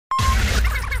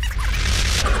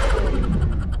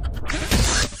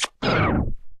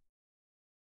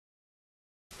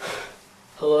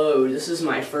Hello, this is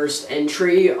my first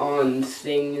entry on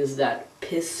things that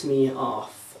piss me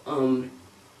off.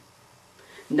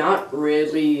 Not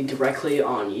really directly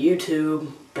on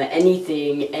YouTube, but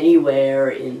anything, anywhere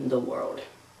in the world.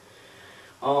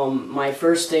 My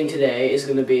first thing today is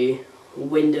gonna be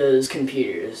Windows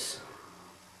computers.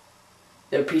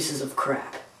 They're pieces of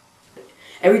crap.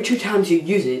 Every 2 times you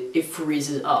use it, it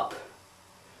freezes up.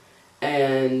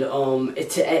 And it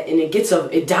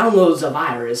downloads a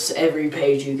virus every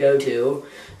page you go to.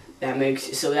 That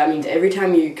means every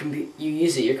time you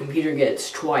use it, your computer gets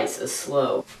twice as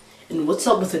slow. And what's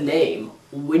up with the name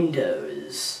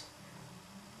Windows?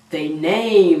 They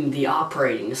name the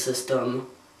operating system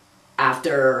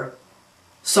after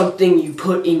something you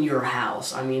put in your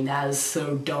house. I mean, that is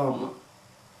so dumb.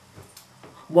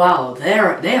 Wow, they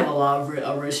have a lot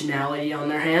of originality on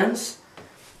their hands.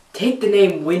 Take the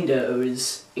name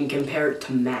Windows and compare it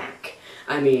to Mac.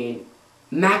 I mean,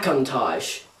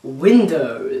 Macintosh,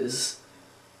 Windows.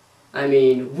 I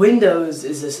mean, Windows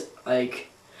is this, like,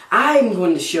 I'm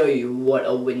going to show you what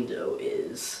a window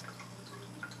is.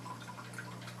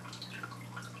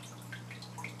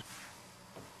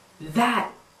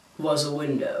 That was a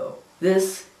window.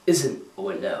 This isn't a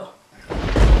window.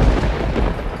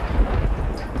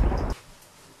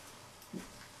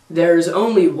 There's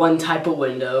only one type of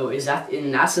window,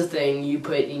 and that's the thing you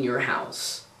put in your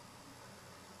house.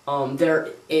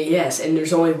 Yes, and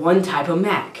there's only one type of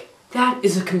Mac. That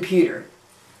is a computer.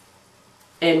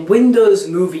 And Windows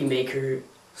Movie Maker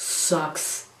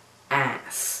sucks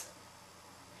ass.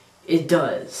 It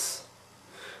does.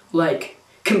 Like,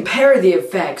 compare the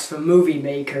effects from Movie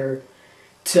Maker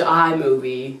to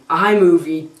iMovie.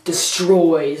 iMovie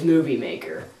destroys Movie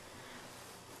Maker.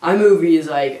 iMovie is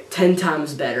like 10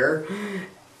 times better,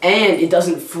 and it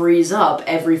doesn't freeze up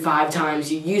every 5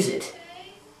 times you use it.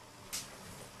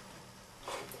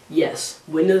 Yes,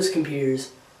 Windows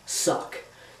computers suck.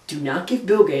 Do not give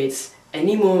Bill Gates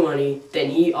any more money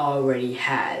than he already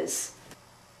has.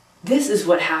 This is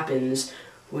what happens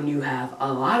when you have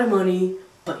a lot of money,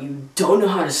 but you don't know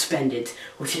how to spend it,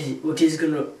 which is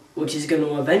gonna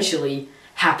eventually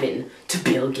happen to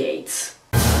Bill Gates.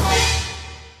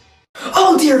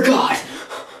 Oh dear God!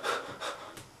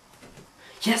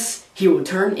 Yes, he will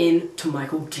turn into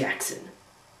Michael Jackson.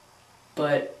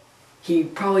 But he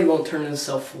probably won't turn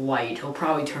himself white, he'll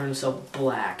probably turn himself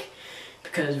black.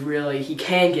 Because really, he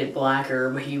can get blacker,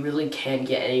 but he really can't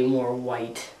get any more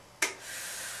white.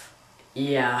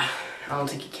 Yeah, I don't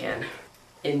think he can.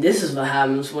 And this is what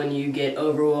happens when you get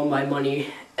overwhelmed by money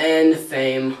and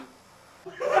fame.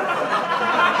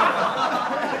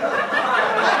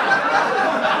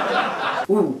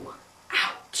 Ooh,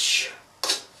 ouch.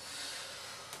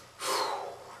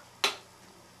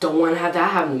 Don't want to have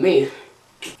that happen to me.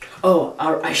 Oh,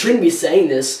 I shouldn't be saying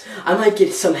this. I might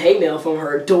get some hate mail from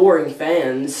her adoring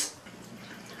fans.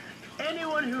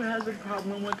 Anyone who has a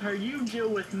problem with her, you deal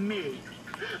with me.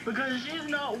 Because she's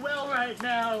not well right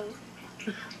now.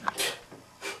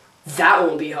 That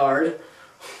won't be hard.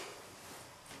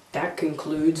 That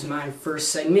concludes my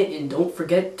first segment, and don't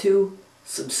forget to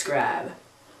subscribe.